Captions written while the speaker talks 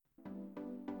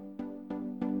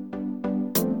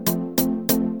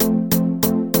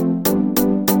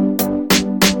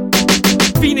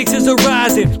Phoenixes are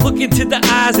rising, look into the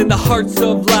eyes and the hearts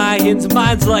of lions.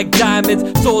 Minds like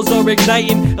diamonds, souls are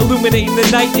igniting, illuminating the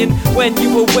night. And when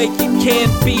you awake, you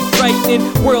can't be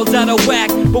frightening. World's out of whack,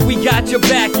 but we got your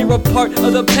back. You're a part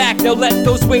of the pack, now let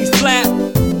those wings flap.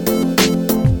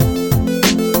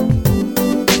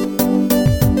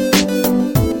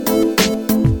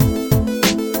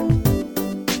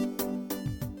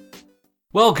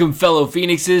 Welcome, fellow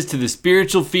Phoenixes, to the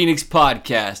Spiritual Phoenix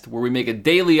Podcast, where we make a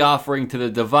daily offering to the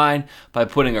divine by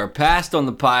putting our past on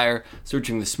the pyre,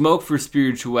 searching the smoke for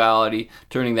spirituality,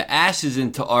 turning the ashes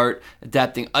into art,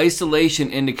 adapting isolation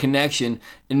into connection,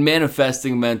 and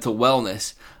manifesting mental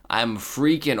wellness. I'm a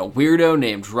freak and a weirdo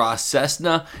named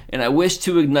Cessna, and I wish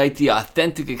to ignite the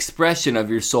authentic expression of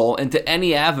your soul into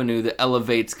any avenue that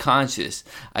elevates conscious.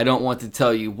 I don't want to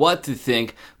tell you what to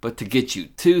think, but to get you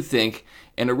to think,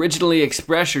 and originally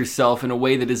express yourself in a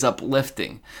way that is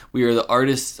uplifting. We are the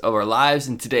artists of our lives,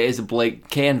 and today is a blank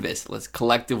canvas. Let's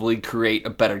collectively create a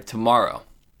better tomorrow.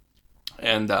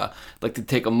 And I'd like to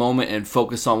take a moment and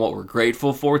focus on what we're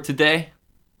grateful for today.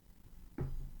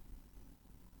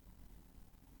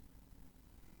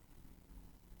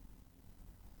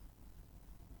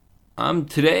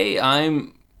 Today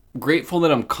I'm grateful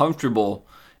that I'm comfortable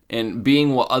in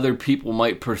being what other people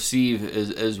might perceive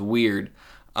as weird.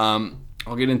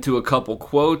 I'll get into a couple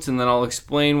quotes and then I'll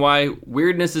explain why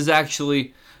weirdness is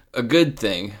actually a good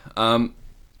thing.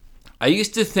 I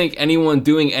used to think anyone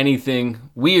doing anything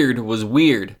weird was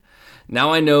weird.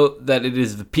 Now I know that it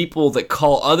is the people that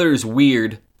call others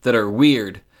weird that are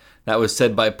weird. That was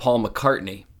said by Paul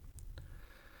McCartney.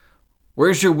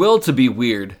 Where's your will to be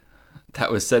weird?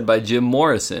 That was said by Jim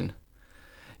Morrison.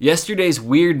 Yesterday's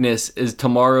weirdness is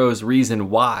tomorrow's reason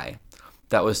why.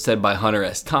 That was said by Hunter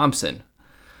S. Thompson.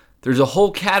 There's a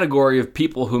whole category of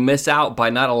people who miss out by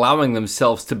not allowing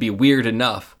themselves to be weird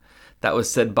enough. That was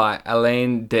said by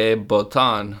Alain de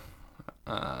Botton.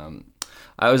 I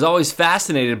was always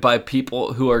fascinated by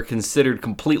people who are considered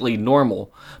completely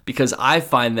normal because I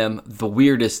find them the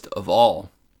weirdest of all.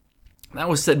 That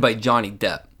was said by Johnny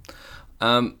Depp.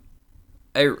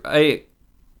 I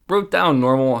wrote down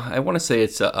normal. I want to say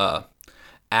it's a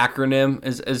acronym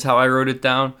is how I wrote it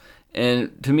down.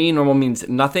 And to me, normal means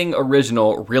nothing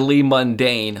original, really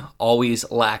mundane, always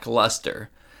lackluster.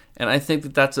 And I think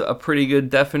that that's a pretty good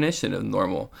definition of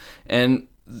normal. And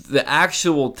the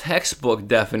actual textbook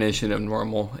definition of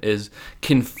normal is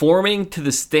conforming to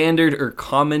the standard or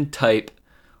common type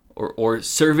or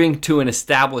serving to an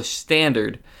established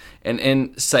standard. And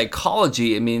in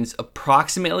psychology, it means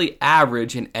approximately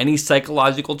average in any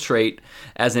psychological trait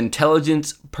as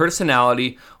intelligence,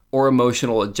 personality, or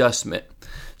emotional adjustment.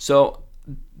 So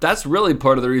that's really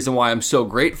part of the reason why I'm so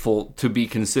grateful to be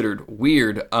considered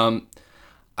weird.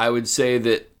 I would say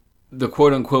that the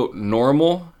quote-unquote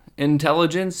normal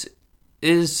intelligence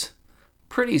is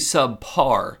pretty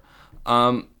subpar.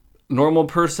 Normal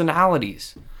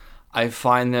personalities, I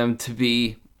find them to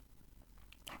be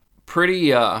pretty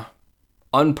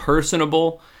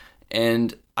unpersonable,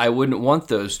 and I wouldn't want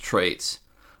those traits.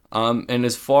 And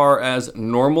as far as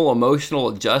normal emotional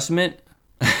adjustment,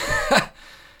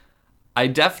 I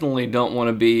definitely don't want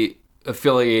to be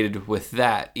affiliated with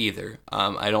that either.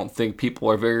 I don't think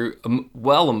people are very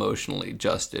well emotionally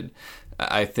adjusted.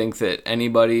 I think that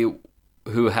anybody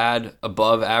who had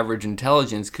above average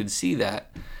intelligence could see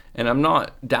that. And I'm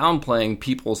not downplaying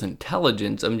people's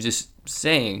intelligence. I'm just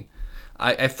saying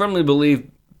I firmly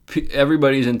believe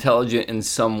everybody's intelligent in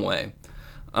some way.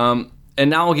 And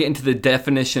now I'll get into the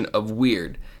definition of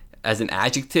weird. As an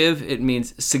adjective, it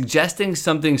means suggesting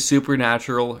something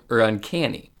supernatural or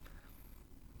uncanny.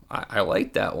 I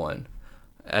like that one.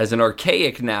 As an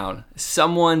archaic noun,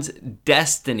 someone's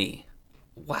destiny.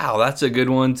 Wow, that's a good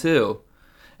one too.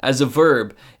 As a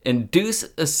verb, induce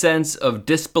a sense of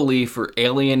disbelief or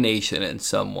alienation in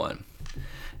someone.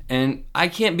 And I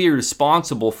can't be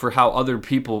responsible for how other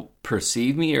people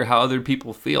perceive me or how other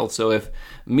people feel. So if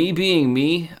me being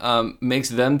me makes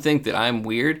them think that I'm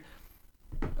weird,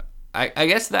 I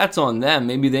guess that's on them.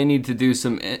 Maybe they need to do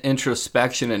some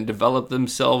introspection and develop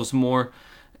themselves more.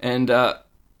 And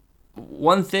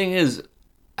one thing is,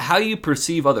 how you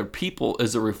perceive other people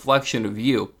is a reflection of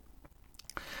you.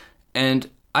 And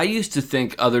I used to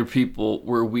think other people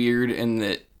were weird and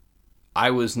that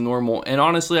I was normal. And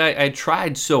honestly, I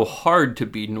tried so hard to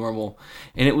be normal.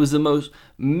 And it was the most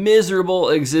miserable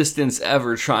existence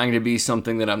ever trying to be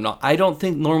something that I'm not. I don't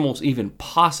think normal's even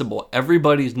possible.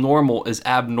 Everybody's normal is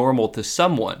abnormal to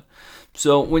someone.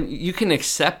 So when you can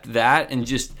accept that and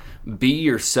just be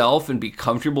yourself and be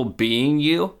comfortable being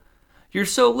you, you're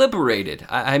so liberated.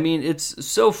 I mean, it's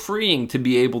so freeing to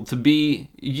be able to be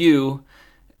you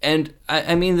And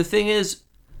I mean, the thing is,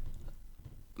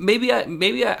 maybe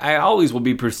I always will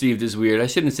be perceived as weird. I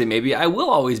shouldn't say maybe. I will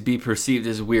always be perceived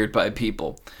as weird by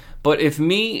people. But if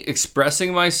me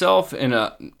expressing myself in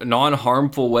a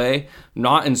non-harmful way,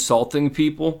 not insulting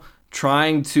people,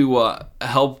 trying to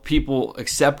help people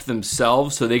accept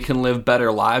themselves so they can live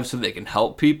better lives, so they can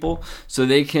help people, so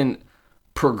they can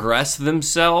progress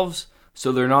themselves,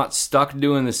 so they're not stuck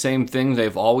doing the same thing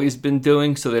they've always been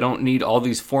doing, so they don't need all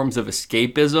these forms of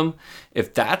escapism.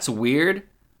 If that's weird,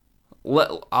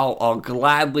 I'll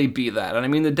gladly be that. And I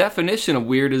mean, the definition of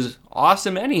weird is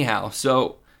awesome anyhow.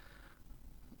 So,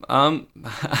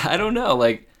 I don't know.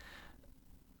 Like,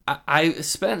 I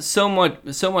spent so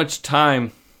much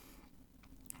time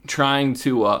trying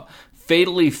to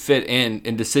fatally fit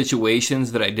into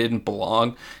situations that I didn't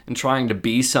belong, and trying to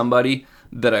be somebody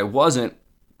that I wasn't,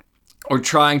 or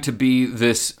trying to be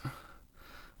this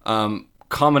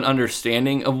common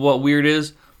understanding of what weird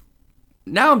is.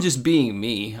 Now I'm just being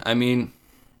me. I mean,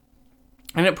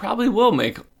 and it probably will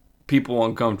make people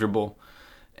uncomfortable,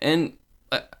 and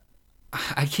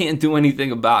I can't do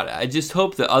anything about it. I just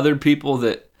hope that other people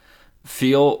that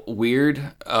feel weird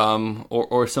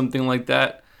or something like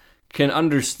that can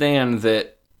understand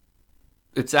that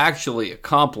it's actually a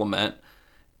compliment,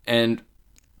 and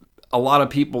a lot of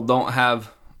people don't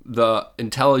have the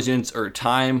intelligence or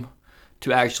time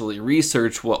to actually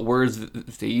research what words that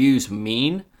they use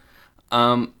mean,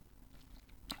 or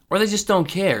they just don't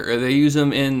care, or they use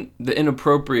them in the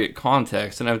inappropriate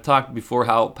context. And I've talked before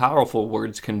how powerful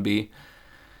words can be.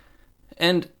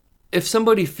 And if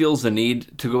somebody feels the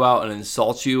need to go out and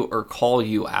insult you or call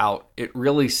you out, it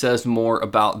really says more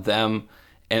about them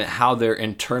and how their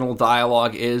internal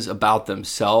dialogue is about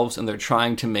themselves, and they're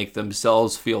trying to make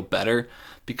themselves feel better.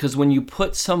 Because when you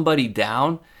put somebody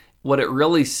down, what it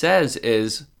really says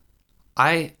is,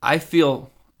 I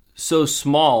feel so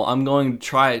small, I'm going to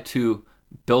try to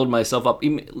build myself up.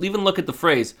 Even look at the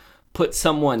phrase, put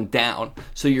someone down.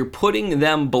 So you're putting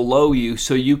them below you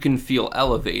so you can feel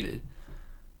elevated.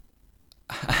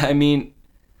 I mean,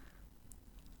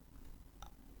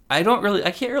 I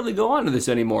can't really go on to this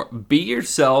anymore. Be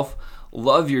yourself,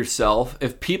 love yourself.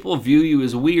 If people view you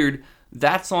as weird,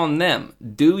 that's on them.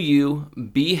 Do you,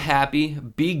 be happy,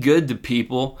 be good to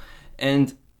people,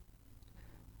 and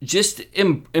just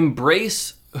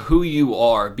embrace who you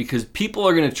are, because people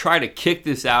are going to try to kick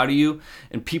this out of you,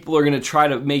 and people are going to try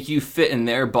to make you fit in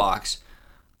their box.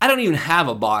 I don't even have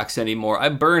a box anymore. I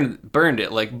burned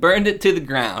it to the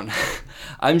ground.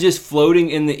 I'm just floating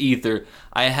in the ether.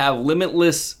 I have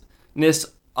limitlessness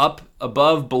up,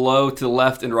 above, below, to the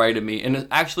left and right of me, and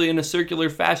actually in a circular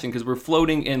fashion, because we're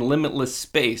floating in limitless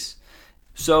space.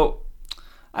 So,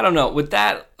 I don't know. With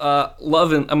that,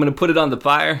 love, and I'm going to put it on the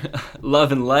fire,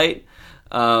 love and light.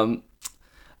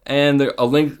 And a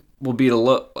link will be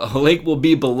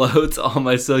below to all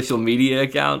my social media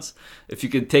accounts. If you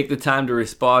could take the time to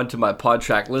respond to my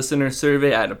PodTrack listener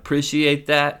survey, I'd appreciate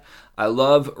that. I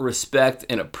love, respect,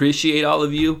 and appreciate all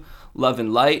of you. Love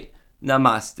and light.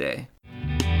 Namaste.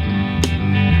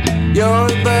 You're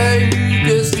a bird,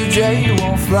 just a jay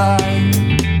won't fly.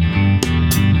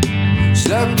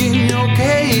 Stuck in your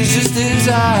cage just as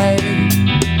I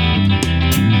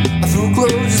through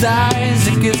closed eyes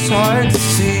it gets hard to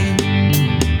see,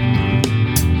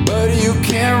 but you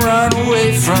can't run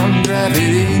away from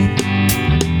gravity.